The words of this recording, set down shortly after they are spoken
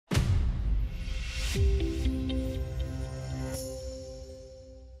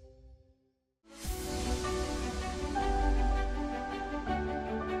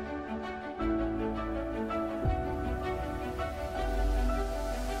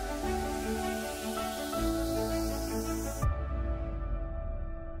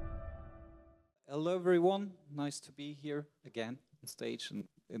hello everyone. Nice to be here again on stage and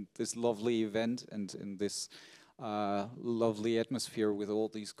in this lovely event and in this lovely atmosphere with all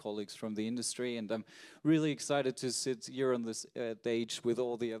these colleagues from the industry. And I'm really excited to sit here on this stage with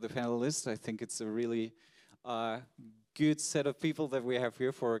all the other panelists. I think it's a really good set of people that we have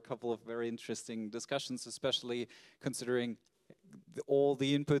here for a couple of very interesting discussions, especially considering all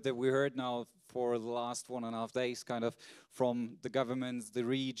the input that we heard now for the last 1.5 days, kind of from the governments, the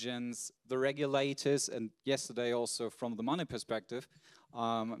regions, the regulators, and yesterday also from the money perspective.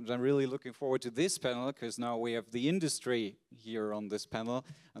 I'm really looking forward to this panel because now we have the industry here on this panel,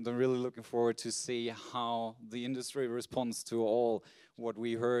 and I'm really looking forward to see how the industry responds to all what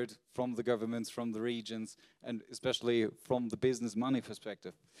we heard from the governments, from the regions, and especially from the business money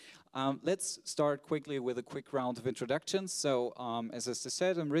perspective. Let's start quickly with a quick round of introductions. So, as I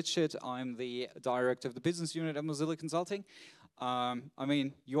said, I'm Richard. I'm the director of the business unit at Murzilli Consulting. I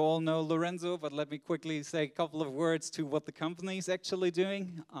mean, you all know Lorenzo, but let me quickly say a couple of words to what the company is actually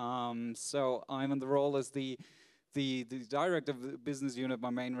doing. So I'm in the role as the director of the business unit. My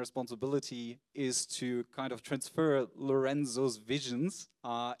main responsibility is to kind of transfer Lorenzo's visions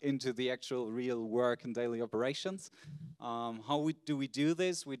into the actual real work and daily operations. How do we do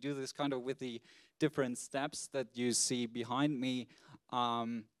this? We do this kind of with the different steps that you see behind me.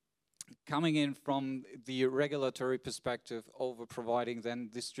 Coming in from the regulatory perspective over providing then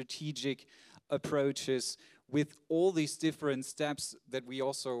the strategic approaches with all these different steps that we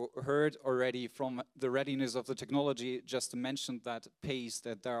also heard already from the readiness of the technology, just to mention that pace,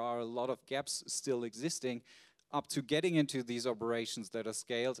 that there are a lot of gaps still existing, up to getting into these operations that are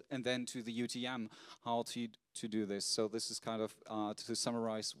scaled, and then to the UTM, how to do this. So this is kind of to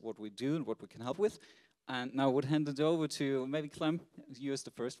summarize what we do and what we can help with. And now I would hand it over to maybe Clem, you as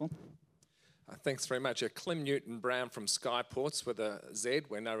the first one. Thanks very much. Clem Newton-Brown from Skyportz with a Z.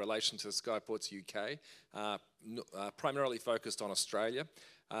 We're no relation to Skyportz UK, primarily focused on Australia.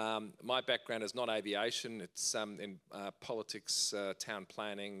 My background is not aviation, it's in politics, town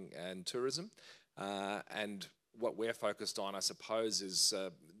planning and tourism. And what we're focused on, I suppose, is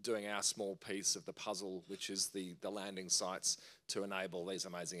doing our small piece of the puzzle, which is the landing sites to enable these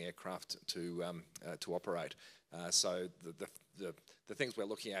amazing aircraft to operate. So the things we're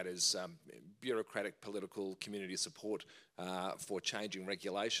looking at is bureaucratic, political, community support for changing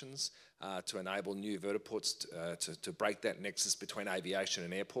regulations to enable new vertiports to break that nexus between aviation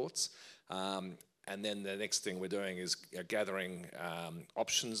and airports. And then the next thing we're doing is gathering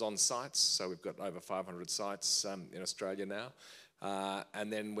options on sites. So we've got over 500 sites in Australia now.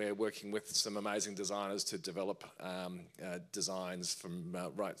 And then we're working with some amazing designers to develop designs from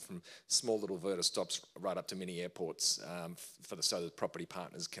right from small little vertistops right up to mini airports so that property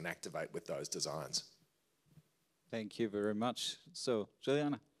partners can activate with those designs. Thank you very much. So,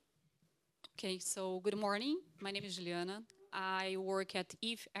 Juliana. Okay, so good morning. My name is Juliana. I work at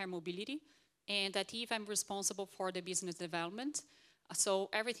Eve Air Mobility. And at Eve, I'm responsible for the business development. So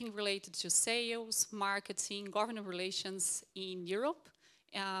everything related to sales, marketing, government relations in Europe.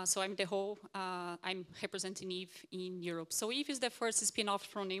 So I'm representing Eve in Europe. So Eve is the first spin-off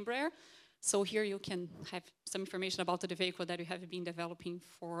from Embraer. So here you can have some information about the vehicle that we have been developing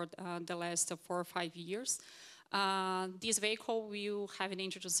for the last 4 or 5 years. This vehicle will have an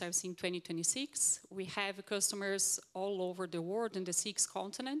introduced service in 2026. We have customers all over the world in the 6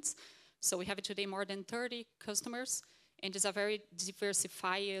 continents. So we have today more than 30 customers, and it's a very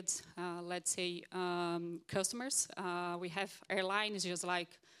diversified, let's say, customers. We have airlines just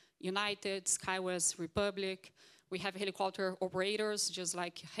like United, SkyWest, Republic. We have helicopter operators just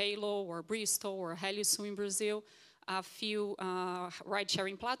like Halo or Bristol or Helisul in Brazil. A few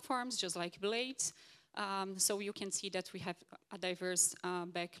ride-sharing platforms just like Blades. So you can see that we have a diverse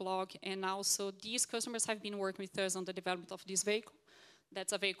backlog, and also these customers have been working with us on the development of this vehicle.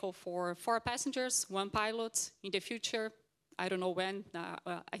 That's a vehicle for 4 passengers, 1 pilot. In the future, I don't know when,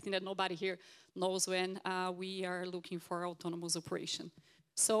 I think that nobody here knows when, we are looking for autonomous operation.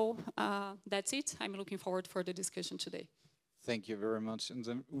 So that's it. I'm looking forward for the discussion today. Thank you very much.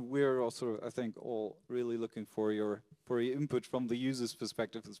 And we're also, I think, all really looking for your input from the user's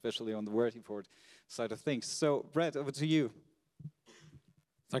perspective, especially on the vertiport side of things. So, Brad, over to you.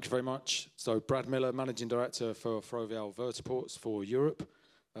 Thank you very much. So Brad Miller, Managing Director for Ferrovial Vertiports for Europe.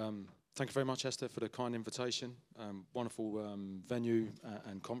 Thank you very much, Esther, for the kind invitation. Wonderful venue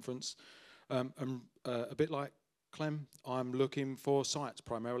and conference. A bit like Clem, I'm looking for sites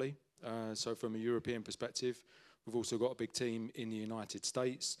primarily. So from a European perspective, we've also got a big team in the United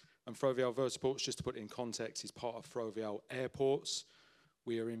States. And Ferrovial Vertiports, just to put it in context, is part of Ferrovial Airports.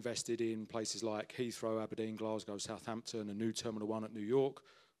 We are invested in places like Heathrow, Aberdeen, Glasgow, Southampton, a new Terminal 1 at New York,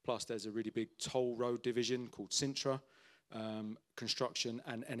 Plus, there's a really big toll road division called Sintra, construction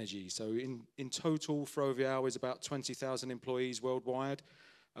and energy. So in total, Ferrovial is about 20,000 employees worldwide.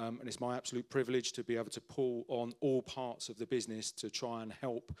 And it's my absolute privilege to be able to pull on all parts of the business to try and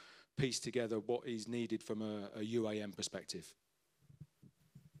help piece together what is needed from a UAM perspective.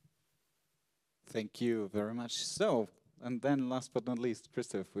 Thank you very much. So, and then last but not least,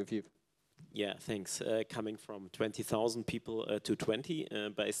 Christoph, with you. Yeah, thanks. Coming from 20,000 people to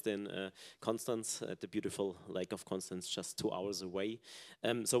 20, based in Constance, at the beautiful Lake of Constance, just 2 hours away.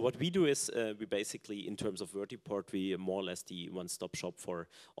 So what we do is we basically, in terms of vertiport, we are more or less the one-stop shop for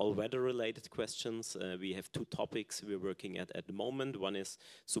all weather-related questions. We have 2 topics we're working at the moment. One is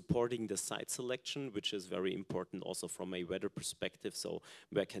supporting the site selection, which is very important also from a weather perspective. So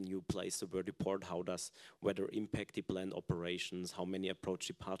where can you place the vertiport? How does weather impact the planned operations? How many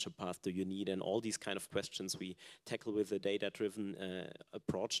approach-departure paths do you need? And all these kind of questions we tackle with a data-driven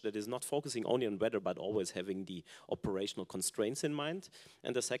approach that is not focusing only on weather, but always having the operational constraints in mind.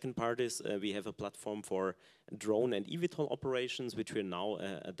 And the second part is we have a platform for drone and eVTOL operations, which we're now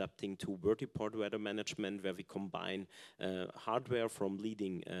adapting to vertiport weather management, where we combine hardware from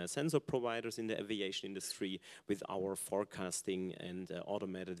leading sensor providers in the aviation industry with our forecasting and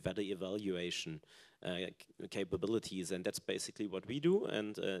automated weather evaluation capabilities. And that's basically what we do,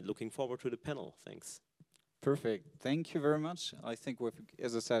 and looking forward to the panel. Thanks. Perfect. Thank you very much. I think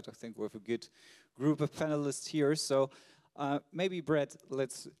as I said, I think we have a good group of panelists here. So maybe, Brett,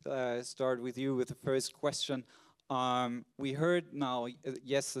 let's start with you with the first question. We heard now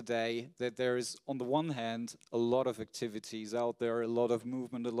yesterday that there is, on the one hand, a lot of activities out there, a lot of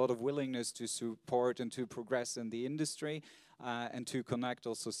movement, a lot of willingness to support and to progress in the industry and to connect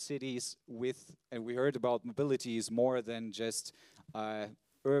also cities with, and we heard about mobility is more than just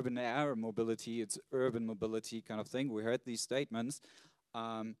urban air mobility, it's urban mobility kind of thing. We heard these statements.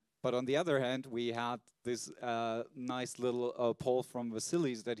 But on the other hand, we had this nice little poll from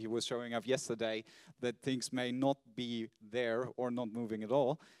Vasilis that he was showing up yesterday that things may not be there or not moving at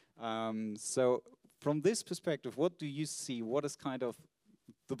all. So from this perspective, what do you see? What is kind of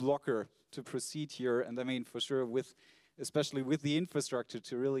the blocker to proceed here? And I mean, for sure, especially with the infrastructure,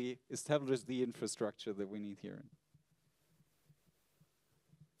 to really establish the infrastructure that we need here.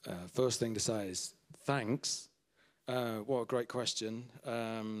 First thing to say is thanks. What a great question.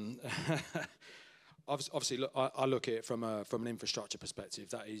 Obviously, look, I look at it from an infrastructure perspective.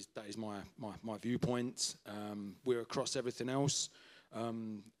 That is my viewpoint. We're across everything else.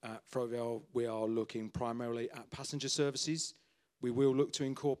 At Ferrovial, we are looking primarily at passenger services. We will look to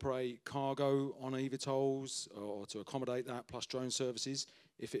incorporate cargo on eVTOLs or to accommodate that, plus drone services,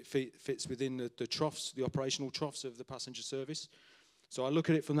 if it fits within the troughs, the operational troughs of the passenger service. So I look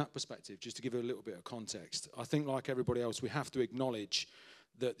at it from that perspective, just to give it a little bit of context. I think, like everybody else, we have to acknowledge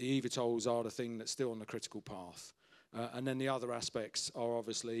that the eVTOLs are the thing that's still on the critical path. And then the other aspects are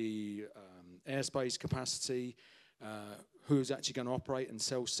obviously airspace capacity, who's actually going to operate and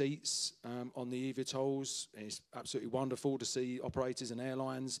sell seats on the eVTOLs. It's absolutely wonderful to see operators and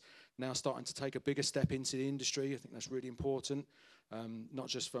airlines now starting to take a bigger step into the industry. I think that's really important, not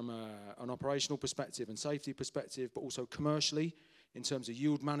just from an operational perspective and safety perspective, but also commercially, in terms of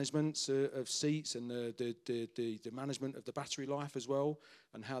yield management of seats and the management of the battery life as well,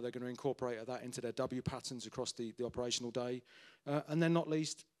 and how they're going to incorporate that into their W patterns across the operational day. And then not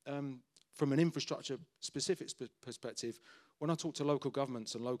least, from an infrastructure specific perspective, when I talk to local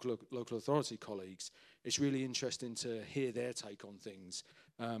governments and local authority colleagues, it's really interesting to hear their take on things.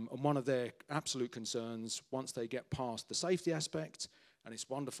 And one of their absolute concerns, once they get past the safety aspect, and it's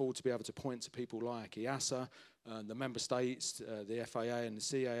wonderful to be able to point to people like EASA, the member states, the FAA and the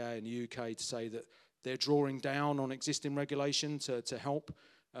CAA in the UK, to say that they're drawing down on existing regulation to help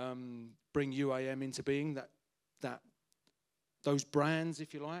bring UAM into being. That those brands,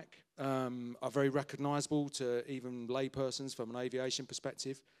 if you like, are very recognisable to even laypersons from an aviation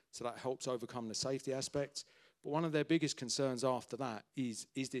perspective, so that helps overcome the safety aspect. But one of their biggest concerns after that is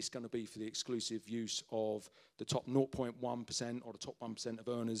this going to be for the exclusive use of the top 0.1% or the top 1% of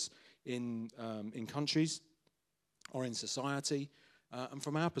earners in countries or in society? And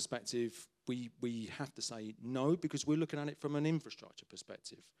from our perspective, we have to say no, because we're looking at it from an infrastructure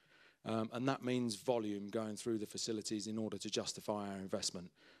perspective. And that means volume going through the facilities in order to justify our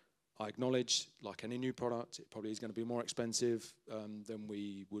investment. I acknowledge, like any new product, it probably is going to be more expensive than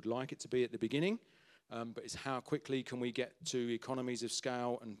we would like it to be at the beginning. But it's how quickly can we get to economies of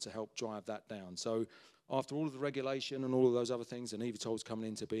scale and to help drive that down. So after all of the regulation and all of those other things and eVTOLs coming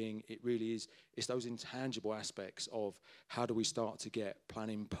into being, it really is, it's those intangible aspects of how do we start to get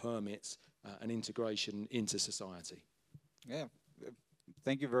planning permits and integration into society. Yeah,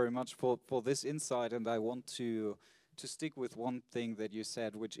 Thank you very much for this insight, and I want to stick with one thing that you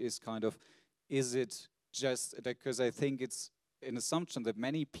said, which is kind of, is it just, because I think it's an assumption that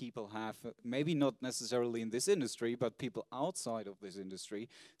many people have, maybe not necessarily in this industry, but people outside of this industry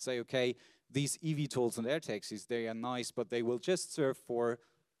say, okay, these eVTOLs and air taxis, they are nice, but they will just serve for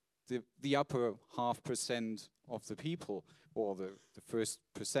the upper 0.5% of the people, or the first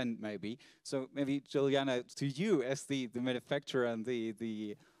percent maybe. So maybe Juliana, to you as the manufacturer and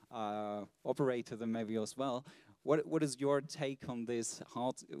the operator then maybe as well, what is your take on this?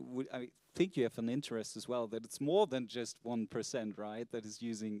 I think you have an interest as well that it's more than just 1%, right, that is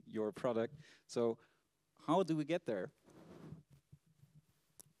using your product. So how do we get there?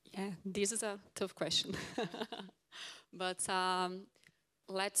 Yeah, this is a tough question. But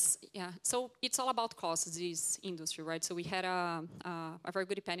so it's all about costs, this industry, right? So we had a very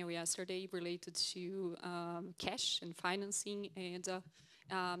good panel yesterday related to cash and financing, and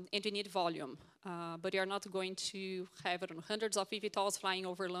we need volume. But we are not going to have hundreds of eVTOLs flying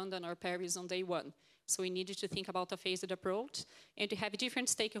over London or Paris on day one. So we needed to think about a phased approach, and we have different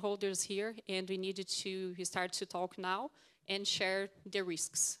stakeholders here, and we needed to start to talk now and share the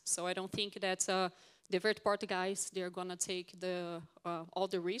risks. So I don't think that the vertiport guys, they're gonna take all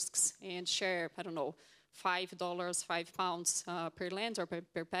the risks and share, I don't know, $5, £5 per land or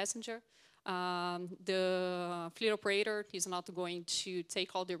per passenger. The fleet operator is not going to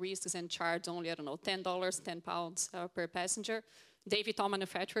take all the risks and charge only, I don't know, $10, £10 per passenger. The eVTOL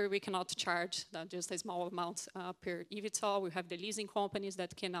manufacturer, we cannot charge just a small amount per eVTOL. We have the leasing companies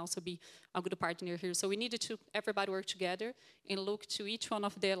that can also be a good partner here. So we needed to everybody work together and look to each one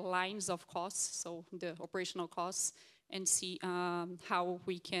of the lines of costs, so the operational costs, and see how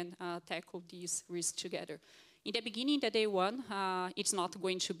we can tackle these risks together. In the beginning, the day one, it's not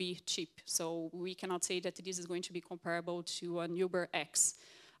going to be cheap. So we cannot say that this is going to be comparable to an Uber X.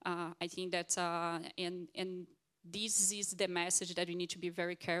 I think that, and this is the message that we need to be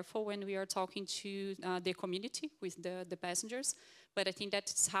very careful when we are talking to the community with the passengers. But I think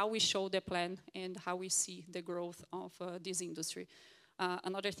that's how we show the plan and how we see the growth of this industry.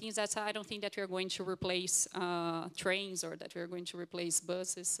 Another thing is that I don't think that we are going to replace trains or that we are going to replace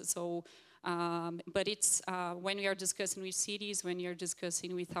buses. So, but it's when we are discussing with cities, when we are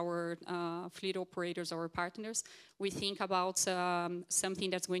discussing with our fleet operators, our partners, we think about something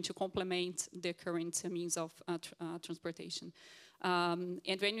that's going to complement the current means of transportation.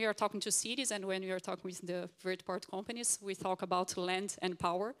 And when we are talking to cities and when we are talking with the vertiport companies, we talk about land and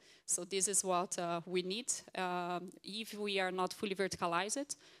power. So this is what we need if we are not fully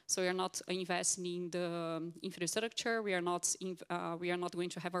verticalized. So we are not investing in the infrastructure. We are not going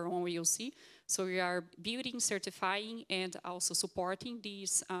to have our own EOC. So we are building, certifying, and also supporting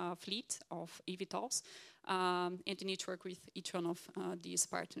this fleet of eVTOLs. And you need to work with each one of these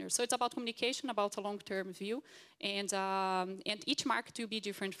partners. So it's about communication, about a long-term view, and each market will be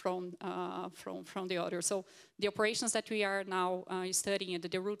different from the other. So the operations that we are now studying and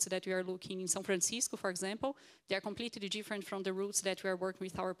the routes that we are looking in San Francisco, for example, they are completely different from the routes that we are working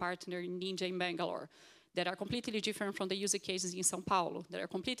with our partner in India and Bangalore, that are completely different from the user cases in São Paulo, that are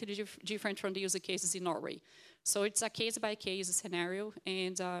completely different from the user cases in Norway. So it's a case-by-case scenario,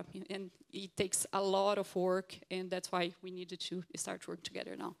 and it takes a lot of work, and that's why we needed to start work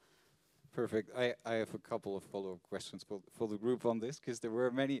together now. Perfect. I have a couple of follow-up questions for the group on this, because there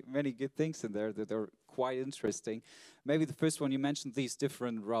were many good things in there that are quite interesting. Maybe the first one, you mentioned these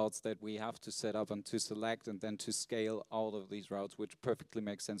different routes that we have to set up and to select and then to scale all of these routes, which perfectly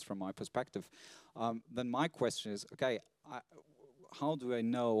makes sense from my perspective. Then my question is, okay, how do I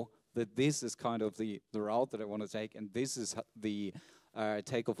know that this is kind of the route that I want to take, and this is the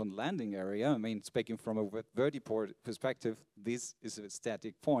takeoff and landing area? I mean, speaking from a vertiport perspective, this is a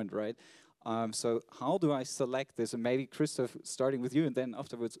static point, right? So how do I select this? And maybe Christoph, starting with you, and then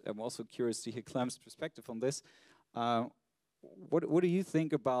afterwards, I'm also curious to hear Clem's perspective on this. What do you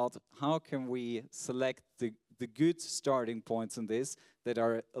think about how can we select the good starting points in this that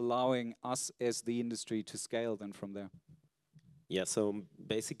are allowing us as the industry to scale then from there? Yeah, so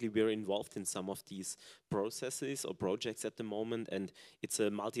basically we're involved in some of these processes or projects at the moment, and it's a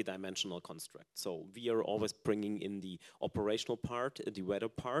multi-dimensional construct. So we are always bringing in the operational part, the weather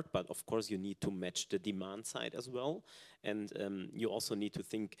part, but of course you need to match the demand side as well. And you also need to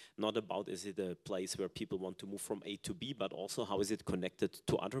think not about is it a place where people want to move from A to B, but also how is it connected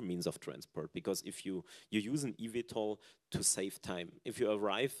to other means of transport? Because if you use an eVTOL to save time, if you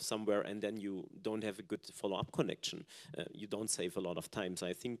arrive somewhere and then you don't have a good follow-up connection, you don't save save a lot of time. So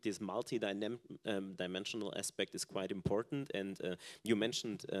I think this multi-dimensional aspect is quite important. And you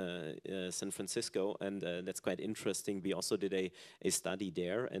mentioned San Francisco, and that's quite interesting. We also did a study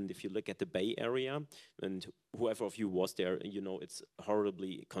there, and if you look at the Bay Area, and whoever of you was there, you know it's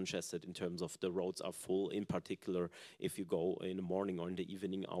horribly congested in terms of the roads are full, in particular if you go in the morning or in the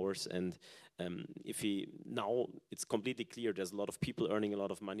evening hours. And now it's completely clear there's a lot of people earning a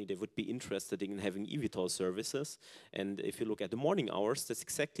lot of money. They would be interested in having eVTOL services. And if you look at the morning hours, that's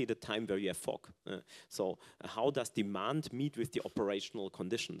exactly the time where you have fog. So how does demand meet with the operational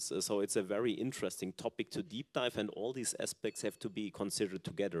conditions? So it's a very interesting topic to deep dive, and all these aspects have to be considered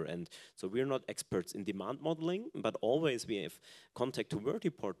together. And so we're not experts in demand modeling, but always we have contact to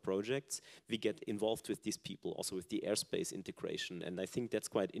vertiport projects. We get involved with these people, also with the airspace integration. And I think that's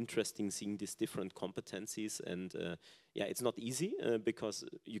quite interesting, seeing these different competencies. And yeah, it's not easy because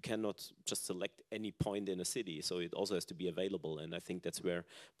you cannot just select any point in a city. So it also has to be available. And I think that's where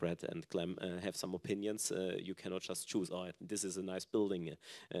Brad and Clem have some opinions. You cannot just choose, oh, this is a nice building.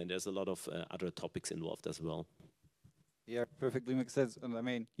 And there's a lot of other topics involved as well. Yeah, perfectly makes sense. And I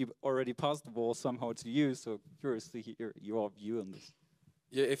mean, you've already passed the ball somehow to you, so curious to hear your view on this.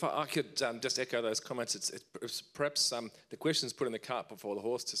 Yeah, if I could just echo those comments, it's perhaps the question's put in the cart before the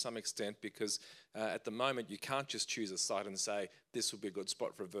horse to some extent, because at the moment you can't just choose a site and say this would be a good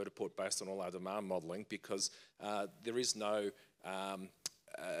spot for a vertiport based on all our demand modelling, because there is no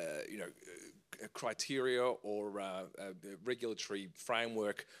criteria or regulatory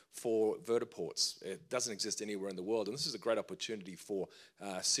framework for vertiports. It doesn't exist anywhere in the world, and this is a great opportunity for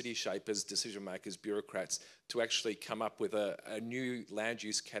city shapers, decision makers, bureaucrats to actually come up with a new land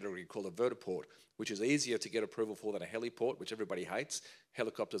use category called a vertiport, which is easier to get approval for than a heliport, which everybody hates.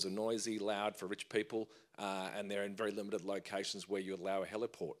 Helicopters are noisy, loud for rich people, and they're in very limited locations where you allow a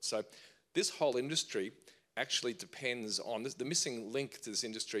heliport. So this whole industry actually depends on this. The missing link to this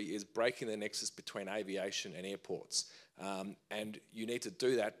industry is breaking the nexus between aviation and airports. And you need to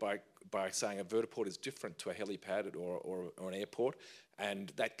do that by saying a vertiport is different to a helipad or an airport.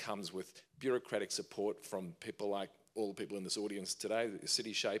 And that comes with bureaucratic support from people like all the people in this audience today, the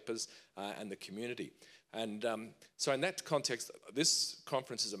city shapers and the community. And so in that context, this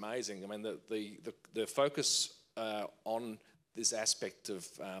conference is amazing. I mean, the focus on this aspect of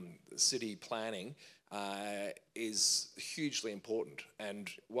city planning is hugely important. And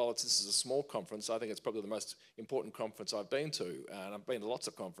while this is a small conference, I think it's probably the most important conference I've been to, and I've been to lots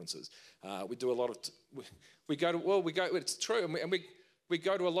of conferences. We do a lot of, it's true, and we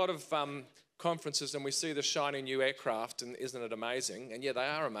go to a lot of conferences and we see the shiny new aircraft, and isn't it amazing? And yeah, they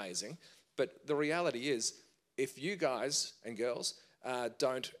are amazing, but the reality is, if you guys and girls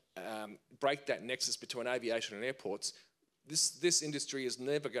don't break that nexus between aviation and airports, this industry is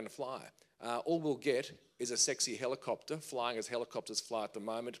never going to fly. All we'll get is a sexy helicopter, flying as helicopters fly at the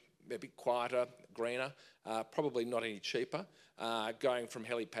moment, maybe quieter, greener, probably not any cheaper, going from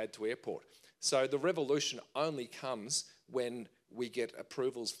helipad to airport. So the revolution only comes when we get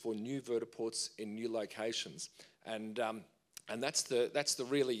approvals for new vertiports in new locations. And that's the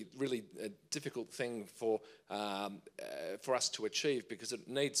really difficult thing for us to achieve, because it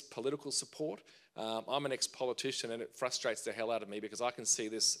needs political support. I'm an ex-politician, and it frustrates the hell out of me, because I can see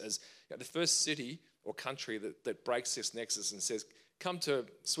this as the first city or country that breaks this nexus and says, come to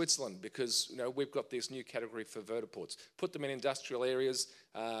Switzerland, because we've got this new category for vertiports. Put them in industrial areas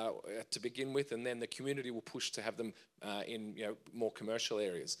to begin with, and then the community will push to have them in more commercial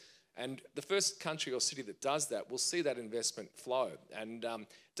areas. And the first country or city that does that will see that investment flow. And it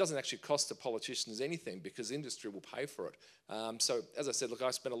doesn't actually cost the politicians anything, because industry will pay for it. So as I said, look,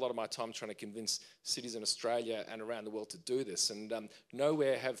 I spent a lot of my time trying to convince cities in Australia and around the world to do this. And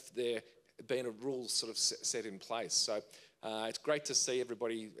nowhere have there been a rule sort of set in place. So it's great to see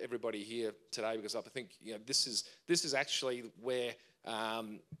everybody here today, because I think this is actually where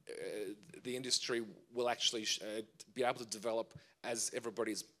the industry will actually be able to develop, as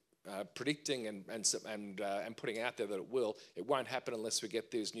everybody's predicting and putting out there that it will. It won't happen unless we get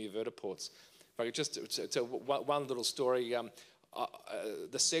these new vertiports. If I could just tell one little story,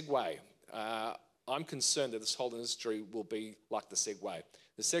 the Segway. I'm concerned that this whole industry will be like the Segway.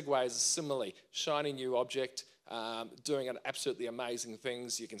 The Segway is a similarly shiny new object, doing absolutely amazing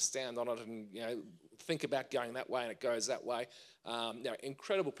things. You can stand on it and think about going that way, and it goes that way.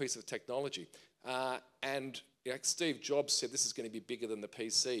 Incredible piece of technology. And Steve Jobs said this is going to be bigger than the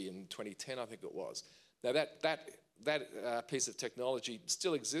PC in 2010, I think it was. Now that piece of technology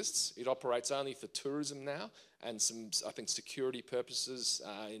still exists. It operates only for tourism now, and some, I think, security purposes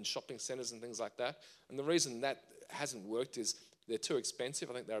in shopping centres and things like that. And the reason that hasn't worked is they're too expensive.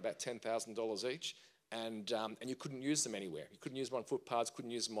 I think they're about $10,000 each. and you couldn't use them anywhere. You couldn't use them on footpaths,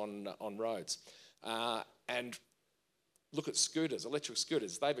 couldn't use them on roads. And look at scooters, electric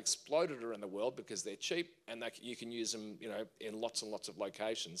scooters. They've exploded around the world because they're cheap and you can use them, in lots and lots of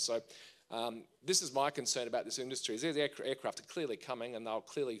locations. So this is my concern about this industry. These aircraft are clearly coming and they'll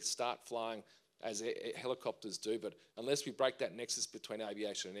clearly start flying as helicopters do. But unless we break that nexus between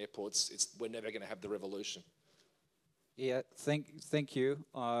aviation and airports, we're never going to have the revolution. Yeah, thank you.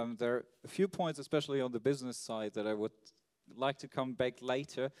 There are a few points, especially on the business side, that I would like to come back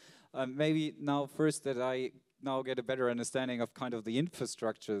later. Maybe now first that I now get a better understanding of kind of the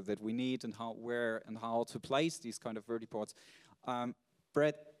infrastructure that we need and where and how to place these kind of vertiports.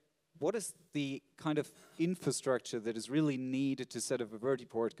 Brett, what is the kind of infrastructure that is really needed to set up a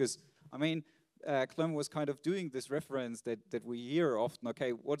vertiport? Because, I mean, Clem was kind of doing this reference that we hear often,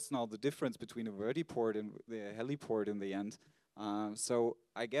 okay, what's now the difference between a vertiport and the heliport in the end? So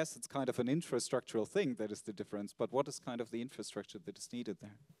I guess it's kind of an infrastructural thing that is the difference, but what is kind of the infrastructure that is needed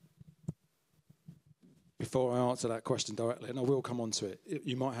there? Before I answer that question directly, and I will come on to it,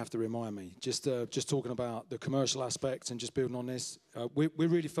 you might have to remind me, just talking about the commercial aspects and just building on this, we're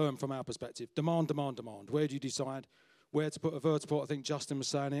really firm from our perspective. Demand, demand, demand. Where do you decide where to put a vertiport? I think Justin was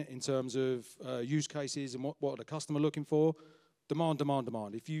saying it in terms of use cases and what are the customer looking for. Demand, demand,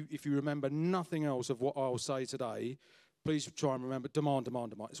 demand. If you remember nothing else of what I'll say today, please try and remember demand,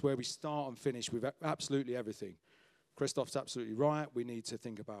 demand, demand. It's where we start and finish with absolutely everything. Christoph's absolutely right. We need to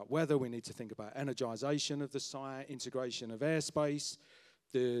think about weather. We need to think about energization of the site, integration of airspace,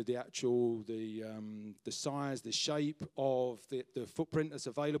 the size, the shape of the footprint that's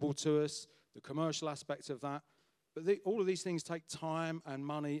available to us, the commercial aspects of that. But all of these things take time and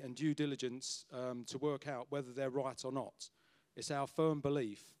money and due diligence to work out whether they're right or not. It's our firm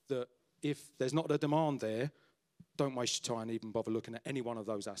belief that if there's not a demand there, don't waste your time even bother looking at any one of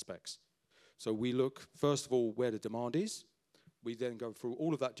those aspects. So we look, first of all, where the demand is. We then go through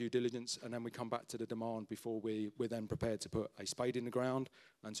all of that due diligence, and then we come back to the demand before we're then prepared to put a spade in the ground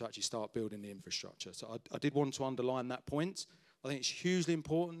and to actually start building the infrastructure. So I did want to underline that point. I think it's hugely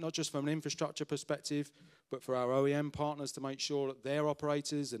important, not just from an infrastructure perspective, but for our OEM partners to make sure that their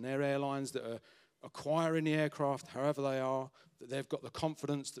operators and their airlines that are acquiring the aircraft, however they are, that they've got the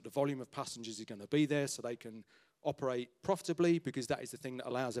confidence that the volume of passengers is going to be there so they can operate profitably, because that is the thing that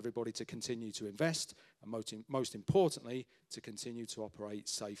allows everybody to continue to invest and most importantly to continue to operate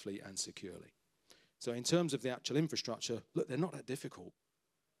safely and securely. So in terms of the actual infrastructure, look, they're not that difficult.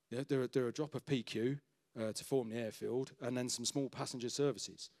 They're a drop of PQ to form the airfield and then some small passenger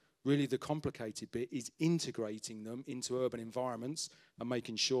services. Really the complicated bit is integrating them into urban environments and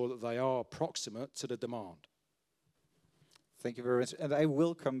making sure that they are proximate to the demand. Thank you very much. And I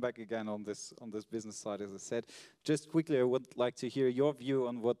will come back again on this business side, as I said. Just quickly, I would like to hear your view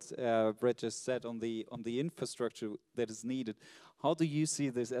on what Brett just said on the infrastructure that is needed. How do you see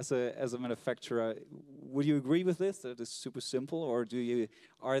this as a manufacturer? Would you agree with this, that it's super simple, or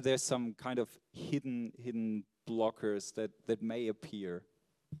are there some kind of hidden blockers that may appear?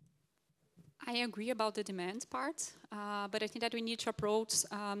 I agree about the demand part, but I think that we need to approach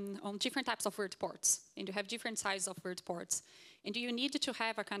on different types of vertiports, and you have different sizes of vertiports. And you need to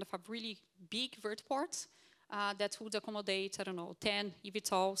have a kind of a really big vertiport that would accommodate, I don't know, 10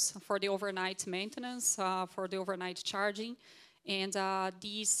 eVTOLs for the overnight maintenance, for the overnight charging. And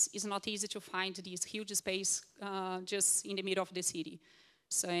this is not easy to find this huge space just in the middle of the city.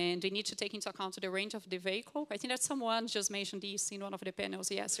 So, and we need to take into account the range of the vehicle. I think that someone just mentioned this in one of the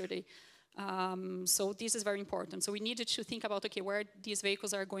panels yesterday. So this is very important. So we needed to think about, okay, where these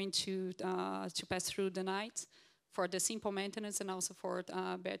vehicles are going to pass through the night for the simple maintenance and also for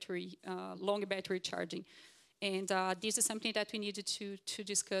long battery charging. And this is something that we needed to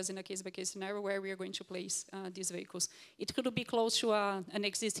discuss in a case-by-case scenario where we are going to place these vehicles. It could be close to an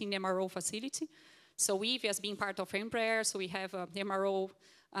existing MRO facility. So we, as being part of Embraer, so we have MRO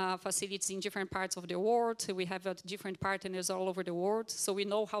facilities in different parts of the world. So we have different partners all over the world. So we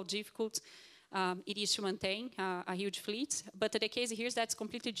know how difficult it is to maintain a huge fleet. But the case here is that's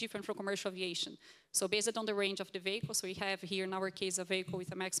completely different from commercial aviation. So based on the range of the vehicle, so we have here in our case a vehicle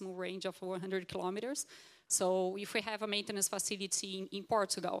with a maximum range of 100 kilometers. So if we have a maintenance facility in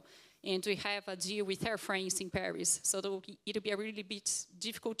Portugal, and we have a deal with Air France in Paris, so it'll be a really bit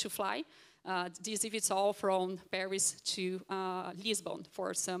difficult to fly. This eVTOL from Paris to Lisbon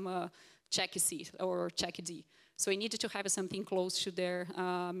for some check C or check D. So we needed to have something close to their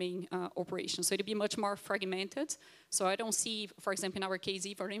main operation. So it'd be much more fragmented. So I don't see, for example, in our case,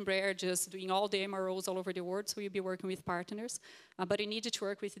 Eve or Embraer just doing all the MROs all over the world. So we'll be working with partners. But we needed to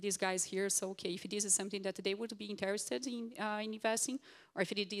work with these guys here. So, okay, if this is something that they would be interested in investing, or if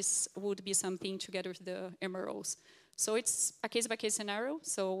this would be something together with the MROs. So it's a case-by-case scenario.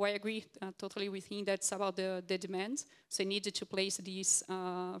 So I agree totally with him that's about the demand. So you needed to place these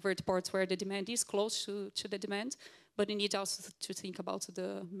vertiports where the demand is close to the demand, but you need also to think about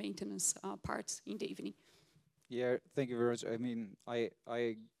the maintenance parts in the evening. Yeah, thank you very much. I mean, I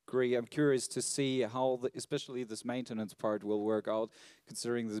agree. I'm curious to see how, especially this maintenance part will work out,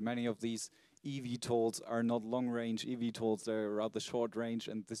 considering that many of these eVTOLs are not long-range eVTOLs, they're rather short-range,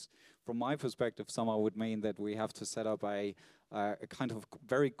 and this, from my perspective, somehow would mean that we have to set up a kind of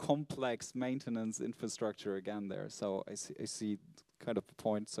very complex maintenance infrastructure again there. So I see kind of the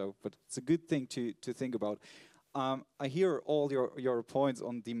point. So, but it's a good thing to think about. I hear all your points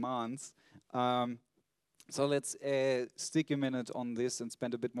on demands. So let's stick a minute on this and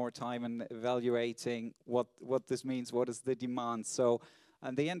spend a bit more time in evaluating what this means. What is the demand? So.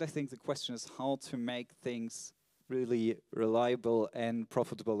 In the end, I think the question is how to make things really reliable and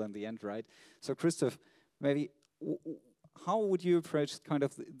profitable in the end, right? So, Christoph, maybe how would you approach kind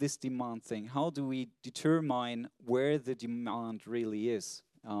of this demand thing? How do we determine where the demand really is?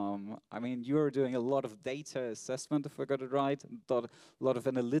 I mean, you're doing a lot of data assessment, if I got it right, a lot of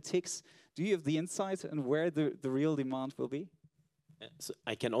analytics. Do you have the insight on where the real demand will be? So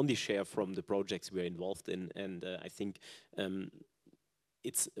I can only share from the projects we're involved in, and I think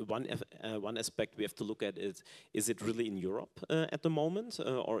it's one aspect we have to look at is it really in Europe at the moment,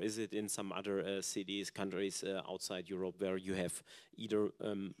 or is it in some other cities, countries outside Europe where you have either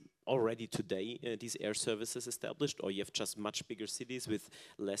already today these air services established, or you have just much bigger cities with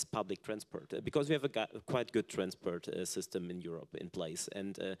less public transport? Because we have a quite good transport system in Europe in place,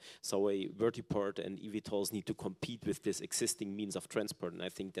 and so a vertiport and eVTOLs need to compete with this existing means of transport, and I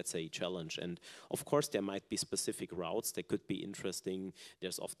think that's a challenge. And of course there might be specific routes that could be interesting.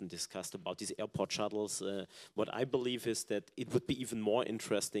 There's often discussed about these airport shuttles. What I believe is that it would be even more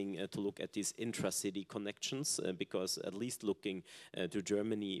interesting to look at these intra-city connections, because at least looking to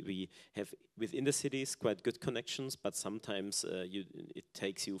Germany, we have within the cities quite good connections, but sometimes it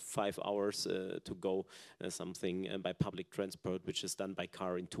takes you 5 hours to go something by public transport, which is done by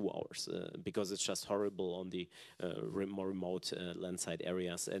car in 2 hours, because it's just horrible on the more remote landside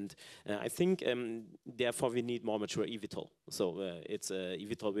areas. And I think therefore we need more mature eVTOL. So it's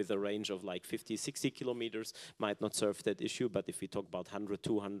eVTOL with a range of like 50, 60 kilometers might not serve that issue, but if we talk about 100,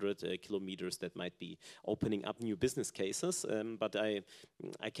 200 kilometers, that might be opening up new business cases. But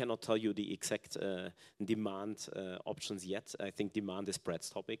I cannot tell you the exact demand options yet. I think demand is Brad's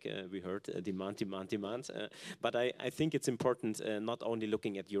topic. We heard demand. But I think it's important not only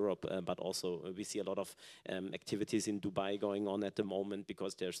looking at Europe, but also we see a lot of activities in Dubai going on at the moment,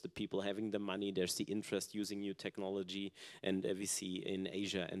 because there's the people having the money, there's the interest using new technology, and we see in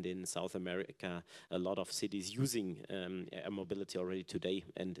Asia and in South America a lot of cities using air mobility already today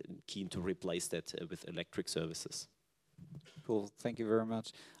and keen to replace that with electric services. Cool, thank you very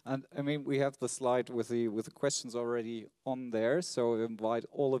much. And I mean, we have the slide with the questions already on there, so I invite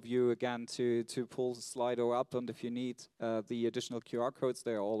all of you again to pull the Slido up, and if you need the additional QR codes,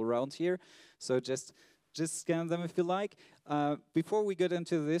 they're all around here. So just scan them if you like. Before we get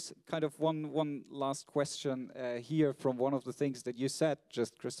into this, kind of one last question here from one of the things that you said,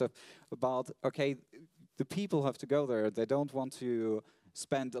 just Christoph, about, okay, the people have to go there. They don't want to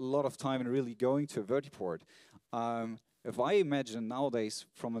spend a lot of time in really going to a vertiport. If I imagine nowadays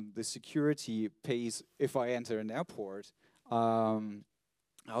from the security pace, if I enter an airport,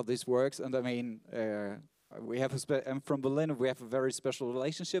 how this works, and I mean, we have I'm from Berlin. We have a very special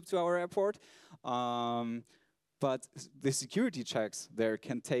relationship to our airport, but the security checks there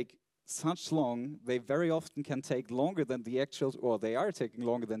can take such long. They very often can take longer than the actual, or they are taking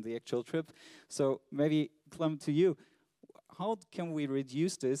longer than the actual trip. So maybe, Clem, to you, how can we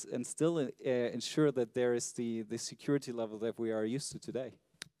reduce this and still ensure that there is the security level that we are used to today?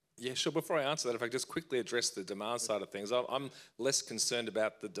 Yeah, sure. Before I answer that, if I just quickly address the demand side of things, I'm less concerned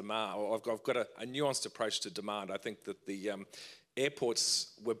about the demand, or I've got a nuanced approach to demand. I think that the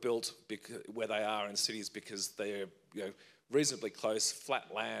airports were built where they are in cities because they're reasonably close,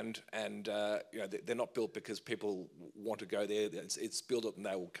 flat land, and they're not built because people want to go there. It's built up and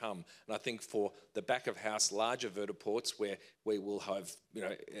they will come. And I think for the back of house, larger vertiports where we will have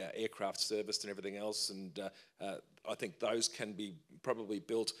aircraft serviced and everything else, and I think those can be probably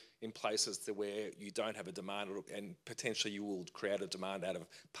built in places where you don't have a demand, and potentially you will create a demand out of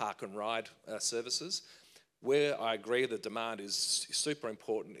park and ride services. Where I agree the demand is super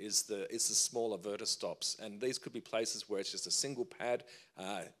important is the smaller vertistops, and these could be places where it's just a single pad,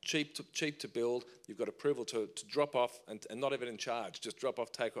 cheap to build. You've got approval to drop off and not even in charge, just drop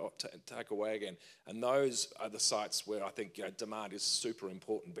off, take away again. And those are the sites where I think demand is super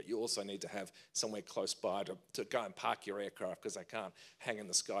important. But you also need to have somewhere close by to go and park your aircraft, because they can't hang in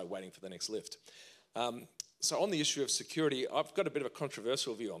the sky waiting for the next lift. So on the issue of security, I've got a bit of a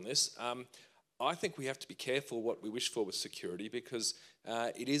controversial view on this. I think we have to be careful what we wish for with security, because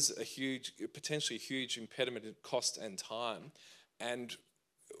it is a potentially huge impediment in cost and time. And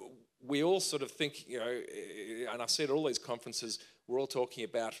we all sort of think, and I see at all these conferences, we're all talking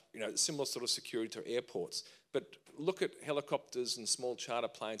about, similar sort of security to airports. But look at helicopters and small charter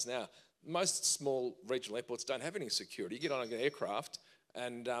planes now. Most small regional airports don't have any security. You get on an aircraft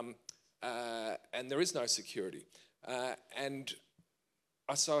and there is no security.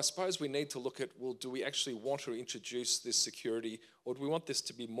 So I suppose we need to look at, well, do we actually want to introduce this security, or do we want this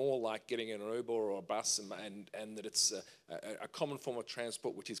to be more like getting in an Uber or a bus and that it's a common form of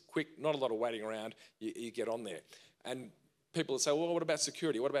transport, which is quick, not a lot of waiting around, you get on there. And people say, well, what about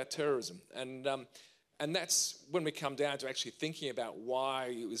security? What about terrorism? And that's when we come down to actually thinking about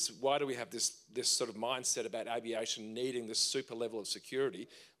why do we have this sort of mindset about aviation needing this super level of security.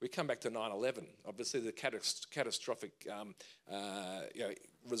 We come back to 9/11, obviously the catastrophic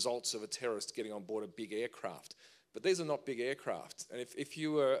results of a terrorist getting on board a big aircraft. But these are not big aircraft. And if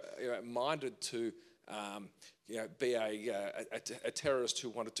you were minded to be a terrorist who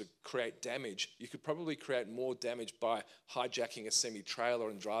wanted to create damage, you could probably create more damage by hijacking a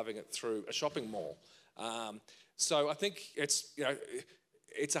semi-trailer and driving it through a shopping mall. So I think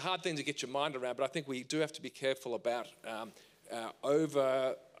it's a hard thing to get your mind around, but I think we do have to be careful about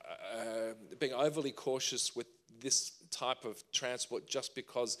being overly cautious with this type of transport just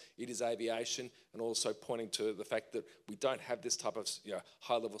because it is aviation, and also pointing to the fact that we don't have this type of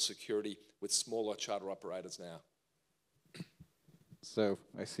high-level security with smaller charter operators now. So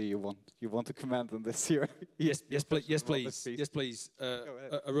I see you want to comment on this here. Yes, please.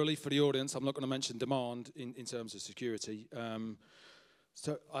 A relief for the audience. I'm not going to mention demand in terms of security.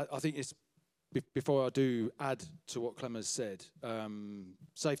 So I think it's before I do add to what Clem has said.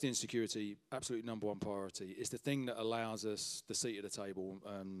 Safety and security, absolutely #1 priority. It's the thing that allows us the seat at the table,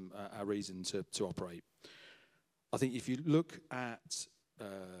 our reason to operate. I think if you look at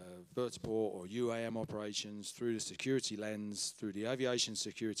vertiport or UAM operations through the security lens, through the aviation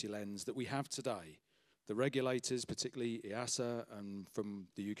security lens that we have today, the regulators, particularly EASA and from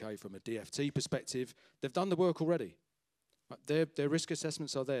the UK from a DFT perspective, they've done the work already. Their risk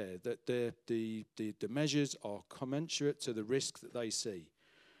assessments are there, that the measures are commensurate to the risk that they see.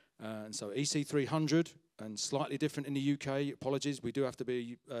 And so EC300, and slightly different in the UK, apologies, we do have to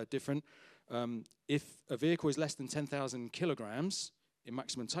be different. If a vehicle is less than 10,000 kilograms, in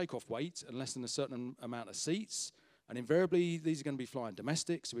maximum takeoff weight and less than a certain amount of seats, and invariably these are going to be flying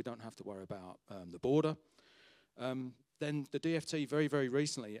domestic, so we don't have to worry about the border. Then the DFT very, very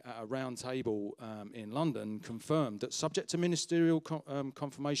recently at a round table in London confirmed that subject to ministerial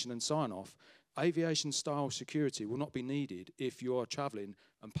confirmation and sign-off, aviation-style security will not be needed if you are travelling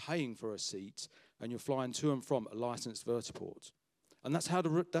and paying for a seat and you're flying to and from a licensed vertiport. And that's how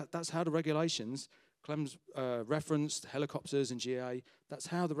the regulations, Clem's referenced helicopters and GA, that's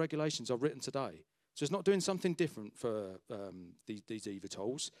how the regulations are written today. So it's not doing something different for these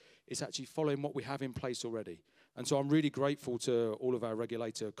eVTOLs. It's actually following what we have in place already. And so I'm really grateful to all of our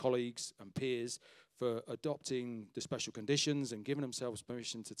regulator colleagues and peers for adopting the special conditions and giving themselves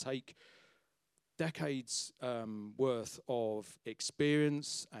permission to take decades worth of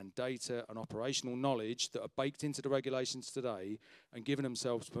experience and data and operational knowledge that are baked into the regulations today, and giving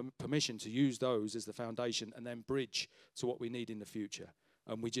themselves permission to use those as the foundation and then bridge to what we need in the future.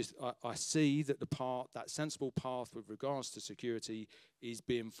 And I see that that sensible path with regards to security is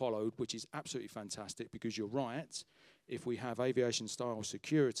being followed, which is absolutely fantastic, because you're right. If we have aviation-style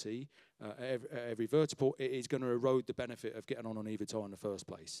security at every vertiport, it is going to erode the benefit of getting on an eVTOL in the first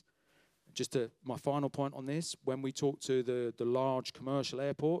place. Just my final point on this, when we talk to the large commercial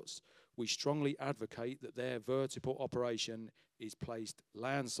airports, we strongly advocate that their vertiport operation is placed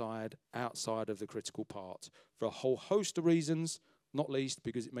landside, outside of the critical part, for a whole host of reasons, not least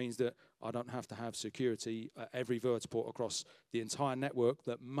because it means that I don't have to have security at every vertiport across the entire network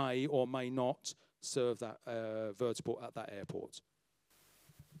that may or may not serve that vertiport at that airport.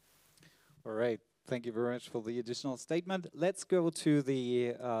 All right. Thank you very much for the additional statement. Let's go to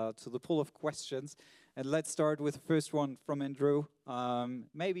the pool of questions, and let's start with the first one from Andrew.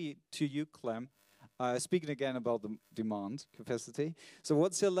 Maybe to you, Clem. speaking again about the demand capacity, so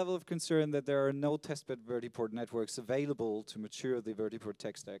what's your level of concern that there are no testbed vertiport networks available to mature the vertiport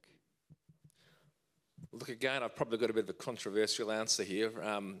tech stack? Look, again, I've probably got a bit of a controversial answer here.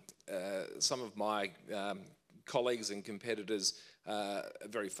 Some of my colleagues and competitors are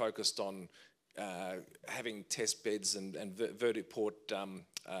very focused on having test beds and vertiport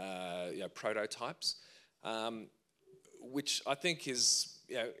prototypes, which I think is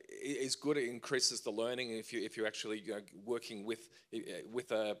good. It increases the learning if you're actually working with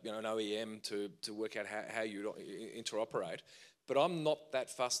an OEM to work out how you interoperate. But I'm not that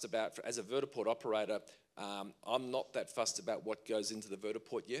fussed about, as a vertiport operator, I'm not that fussed about what goes into the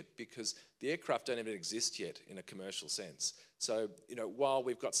vertiport yet, because the aircraft don't even exist yet in a commercial sense. So, while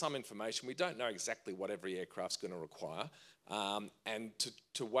we've got some information, we don't know exactly what every aircraft's going to require. And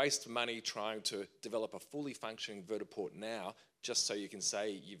to waste money trying to develop a fully functioning vertiport now, just so you can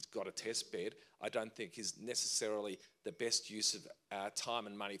say you've got a test bed, I don't think is necessarily the best use of time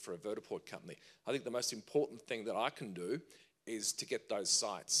and money for a vertiport company. I think the most important thing that I can do is to get those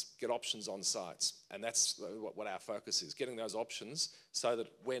sites, get options on sites. And that's what our focus is, getting those options so that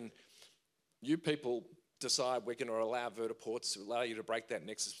when you people decide we're going to allow vertiports, to allow you to break that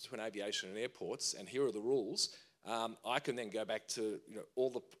nexus between aviation and airports, and here are the rules, I can then go back to all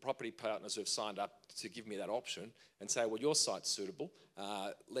the property partners who have signed up to give me that option and say, well, your site's suitable,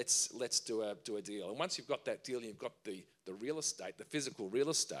 let's do a deal. And once you've got that deal, you've got the real estate, the physical real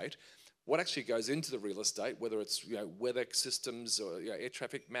estate, what actually goes into the real estate, whether it's weather systems or air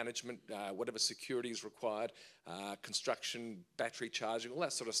traffic management, whatever security is required, construction, battery charging, all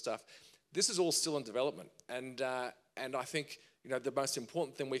that sort of stuff. This is all still in development, and I think the most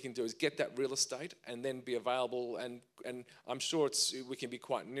important thing we can do is get that real estate and then be available. And I'm sure we can be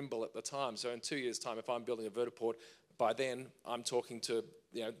quite nimble at the time. So in 2 years' time, if I'm building a vertiport, by then I'm talking to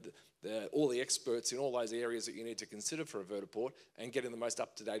all the experts in all those areas that you need to consider for a vertiport and getting the most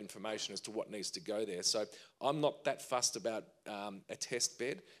up-to-date information as to what needs to go there. So I'm not that fussed about a test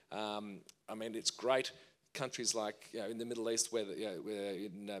bed. I mean, it's great. Countries like in the Middle East, where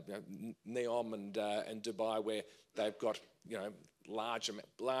in Neom and Dubai, where they've got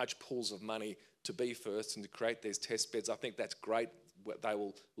large pools of money to be first and to create these test beds. I think that's great. They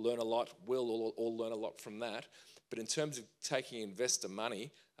will learn a lot. We'll all learn a lot from that. But in terms of taking investor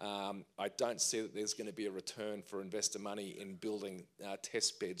money, I don't see that there's going to be a return for investor money in building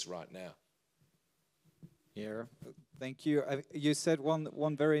test beds right now. Yeah, thank you. You said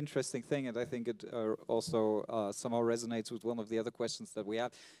one very interesting thing, and I think it also somehow resonates with one of the other questions that we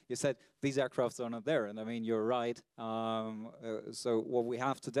have. You said these aircrafts are not there, and I mean, you're right. So what we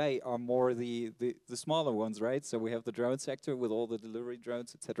have today are more the smaller ones, right? So we have the drone sector with all the delivery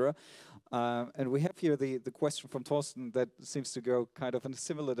drones, etc. And we have here the question from Thorsten that seems to go kind of in a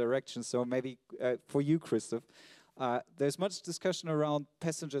similar direction. So maybe for you, Christoph. There's much discussion around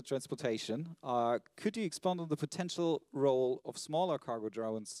passenger transportation. Could you expand on the potential role of smaller cargo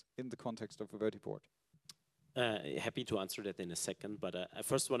drones in the context of a vertiport? Happy to answer that in a second, but I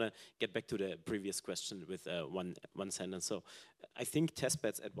first want to get back to the previous question with one sentence. So I think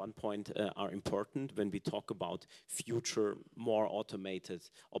testbeds at one point are important when we talk about future, more automated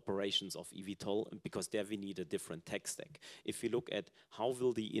operations of eVTOL, because there we need a different tech stack. If we look at how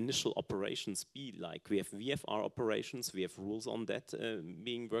will the initial operations be like, we have VFR operations, we have rules on that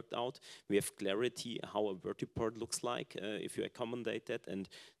being worked out, we have clarity how a vertiport looks like, if you accommodate that, and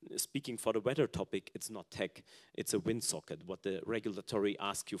speaking for the weather topic, it's not tech. It's a wind socket, what the regulatory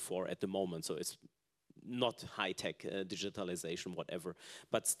asks you for at the moment. So it's not high-tech digitalization, whatever.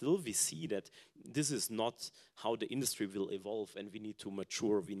 But still we see that this is not how the industry will evolve, and we need to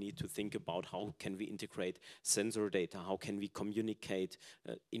mature. We need to think about how can we integrate sensor data, how can we communicate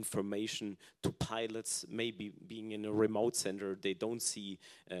information to pilots, maybe being in a remote center, they don't see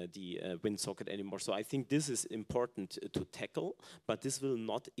the wind socket anymore. So I think this is important to tackle, but this will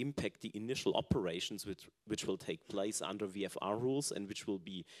not impact the initial operations which will take place under VFR rules and which will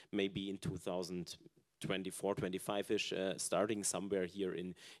be maybe in 2024, 25-ish, starting somewhere here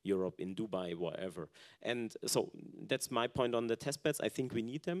in Europe, in Dubai, wherever. And so that's my point on the testbeds. I think we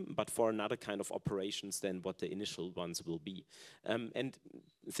need them, but for another kind of operations than what the initial ones will be. And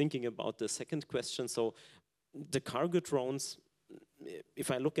thinking about the second question, so the cargo drones, if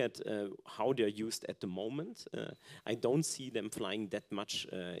I look at how they're used at the moment, I don't see them flying that much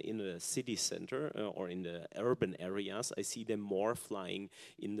in a city center or in the urban areas. I see them more flying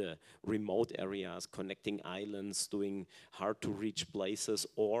in the remote areas, connecting islands, doing hard to reach places,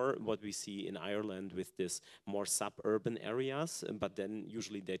 or what we see in Ireland with this more suburban areas, but then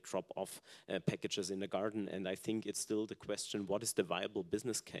usually they drop off packages in the garden. And I think it's still the question, what is the viable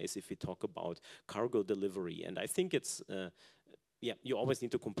business case if we talk about cargo delivery? And I think it's yeah, you always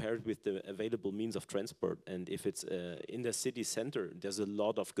need to compare it with the available means of transport. And if it's in the city center, there's a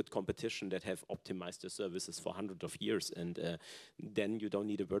lot of good competition that have optimized the services for hundreds of years. And then you don't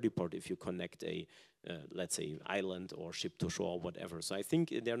need a vertiport if you connect a, let's say, island or ship to shore or whatever. So I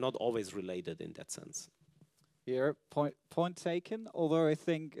think they're not always related in that sense. Here, point taken. Although I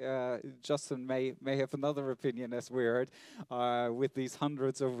think Justin may have another opinion, as we heard, with these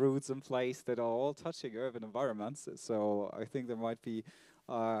hundreds of routes in place that are all touching urban environments. So I think there might be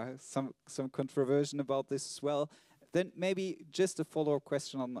some controversy about this as well. Then maybe just a follow-up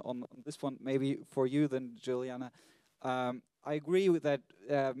question on this one, maybe for you then, Juliana. I agree with that.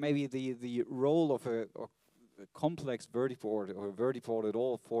 Maybe the role of a complex vertiport or vertiport at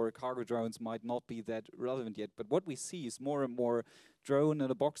all for cargo drones might not be that relevant yet. But what we see is more and more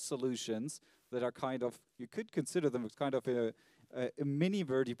drone-in-a-box solutions that are kind of, you could consider them as kind of a mini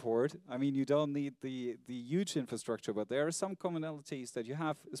vertiport. I mean, you don't need the huge infrastructure, but there are some commonalities that you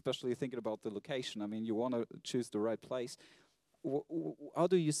have, especially thinking about the location. I mean, you want to choose the right place. How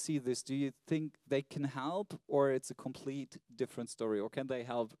do you see this? Do you think they can help, or it's a complete different story? Or can they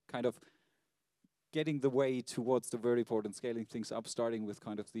help kind of getting the way towards the vertiport and scaling things up, starting with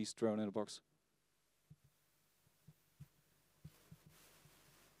kind of these drone in a box?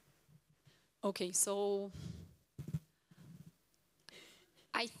 Okay, so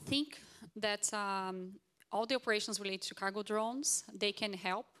I think that all the operations related to cargo drones, they can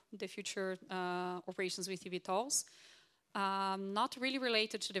help the future operations with eVTOLs. Not really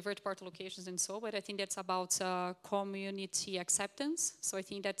related to the vertiport locations and so, but I think that's about community acceptance. So I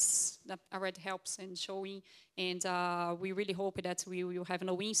think that already helps in showing, and we really hope that we will have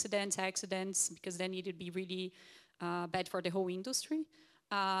no incidents, accidents, because then it would be really bad for the whole industry.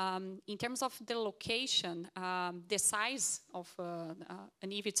 In terms of the location, the size of an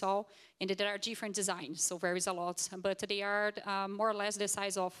eVTOL, and there are different designs, so varies a lot, but they are more or less the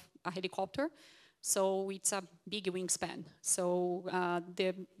size of a helicopter. So it's a big wingspan. So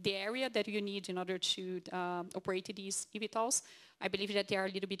the area that you need in order to operate these eVTOLs, I believe that they are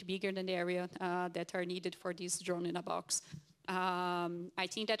a little bit bigger than the area that are needed for this drone in a box. I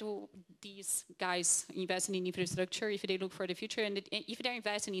think that these guys investing in infrastructure, if they look for the future, and if they're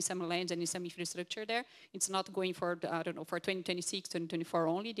investing in some land and in some infrastructure there, it's not going for, I don't know, for 2026, 2024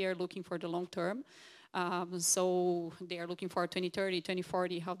 only. They are looking for the long term. So they are looking for 2030,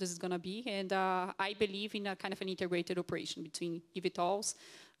 2040, how this is going to be. And I believe in a kind of an integrated operation between eVTOLs,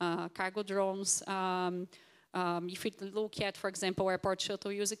 cargo drones. If we look at, for example, airport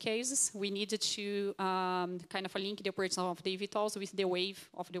shuttle use cases, we needed to kind of link the operation of the eVTOLs with the wave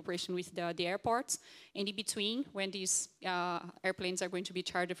of the operation with the airports. And in between, when these airplanes are going to be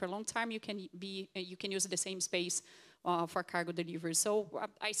chartered for a long time, you can use the same space for cargo delivery. So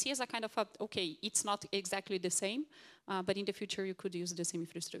I see as a kind of okay, it's not exactly the same, but in the future you could use the same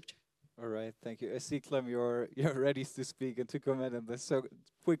infrastructure. All right, thank you. I see, Clem, you're ready to speak and to comment on this. So,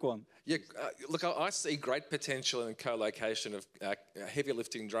 quick one. Yeah, look, I see great potential in co-location of heavy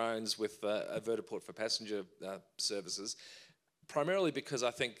lifting drones with a vertiport for passenger services, primarily because I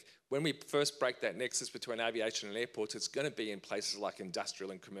think when we first break that nexus between aviation and airports, it's going to be in places like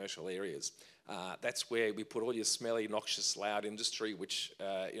industrial and commercial areas. That's where we put all your smelly, noxious, loud industry, which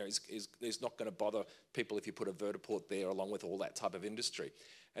is not going to bother people if you put a vertiport there along with all that type of industry.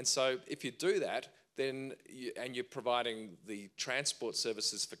 And so if you do that, then you're providing the transport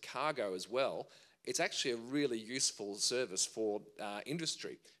services for cargo as well, it's actually a really useful service for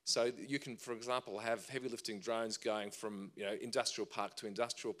industry. So you can, for example, have heavy lifting drones going from industrial park to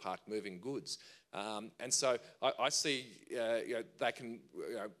industrial park moving goods. And so I see they can,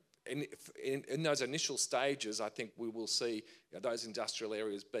 in those initial stages, I think we will see those industrial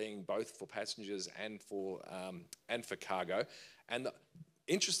areas being both for passengers and for cargo. And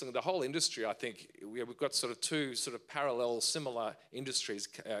interestingly, the whole industry, I think, we've got sort of two sort of parallel, similar industries: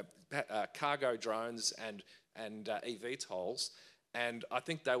 cargo drones and eVTOLs. And I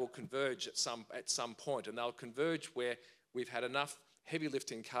think they will converge at some point, and they'll converge where we've had enough heavy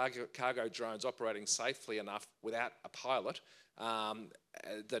lifting cargo drones operating safely enough without a pilot, and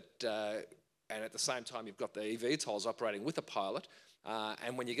at the same time you've got the eVTOLs operating with a pilot.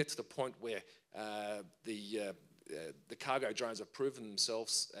 And when you get to the point where the cargo drones have proven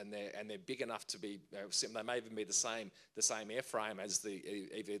themselves, and they're big enough to be. They may even be the same airframe as the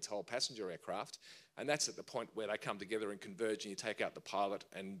eVTOL passenger aircraft, and that's at the point where they come together and converge, and you take out the pilot,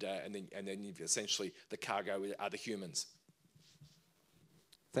 and then you've essentially the cargo are the humans.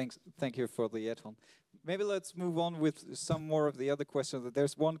 Thank you for the add-on. Maybe let's move on with some more of the other questions.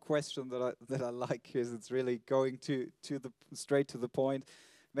 There's one question that I like, because it's really going straight to the point.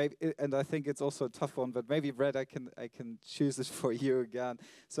 Maybe, and I think it's also a tough one, but maybe Brad, I can choose it for you again.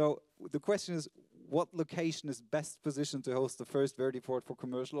 So the question is, what location is best positioned to host the first vertiport for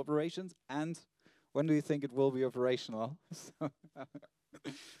commercial operations, and when do you think it will be operational?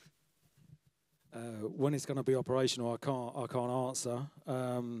 When it's going to be operational, I can't answer.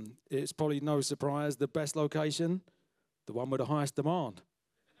 It's probably no surprise, the best location, the one with the highest demand.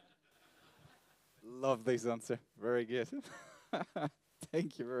 Love this answer. Very good.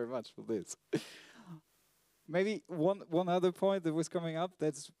 Thank you very much for this. Maybe one other point that was coming up,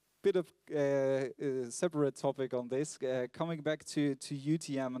 that's a bit of a separate topic on this. Coming back to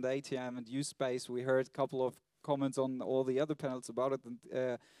UTM and ATM and U-Space, we heard a couple of comments on all the other panels about it.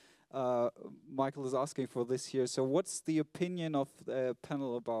 And, Michael is asking for this here. So what's the opinion of the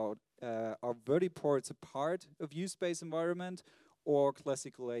panel about are vertiports a part of U-Space environment or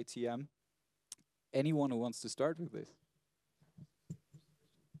classical ATM? Anyone who wants to start with this?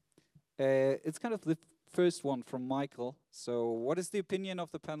 It's kind of the first one from Michael. So what is the opinion of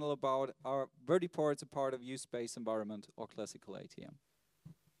the panel about are vertiports a part of U-Space environment or classical ATM?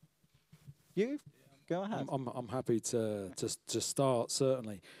 You? Go ahead. I'm happy to start,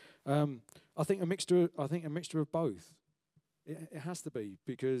 certainly. I think a mixture of both. It has to be,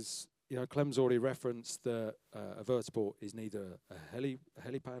 because Clem's already referenced that a vertiport is neither a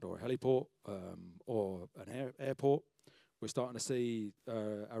helipad or a heliport or an airport. We're starting to see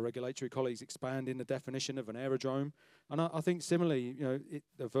our regulatory colleagues expand in the definition of an aerodrome, and I think similarly,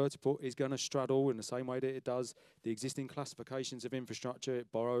 the vertiport is going to straddle in the same way that it does the existing classifications of infrastructure.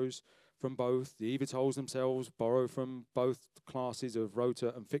 It borrows from both. The eVTOLs themselves borrow from both classes of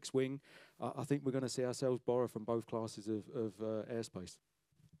rotor and fixed wing. I think we're going to see ourselves borrow from both classes of airspace.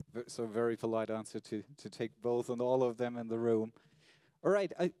 So very polite answer to take both and all of them in the room. All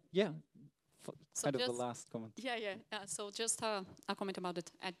right, yeah. So kind of the last comment. So just a comment about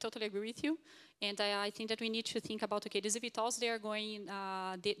it. I totally agree with you, and I think that we need to think about, okay, these eVTOLs, they are going,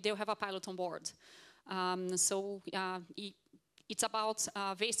 they'll have a pilot on board. It's about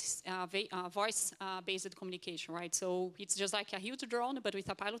voice-based communication, right? So it's just like a huge drone, but with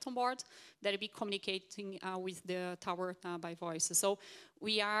a pilot on board that will be communicating with the tower by voice. So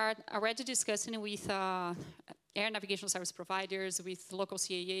we are already discussing with air navigation service providers, with local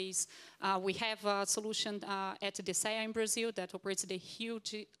CAAs. We have a solution at the SEA in Brazil that operates the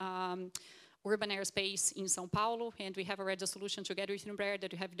huge urban airspace in São Paulo, and we have already a solution together with Embraer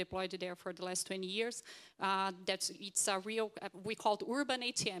that we have deployed there for the last 20 years. It's a real, we call it urban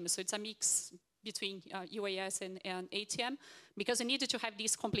ATM, so it's a mix between UAS and ATM, because we needed to have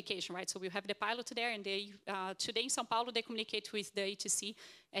this complication, right? So we have the pilot there, and they today in São Paulo, they communicate with the ATC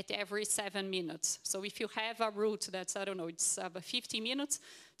at every 7 minutes. So if you have a route that's, I don't know, it's 50 minutes,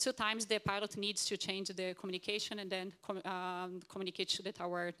 2 times the pilot needs to change the communication and then communicate to the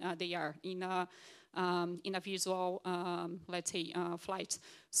tower they are in a visual, let's say, flight.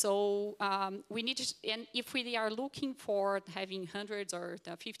 So we need to, and if we are looking for having hundreds or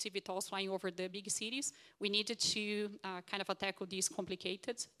 50 VTOLs flying over the big cities, we needed to kind of tackle this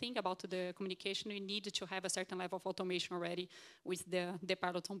complicated thing about the communication. We needed to have a certain level of automation already with the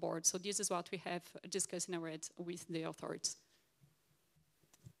pilot on board. So this is what we have discussed in already with the authorities.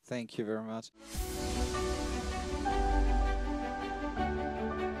 Thank you very much.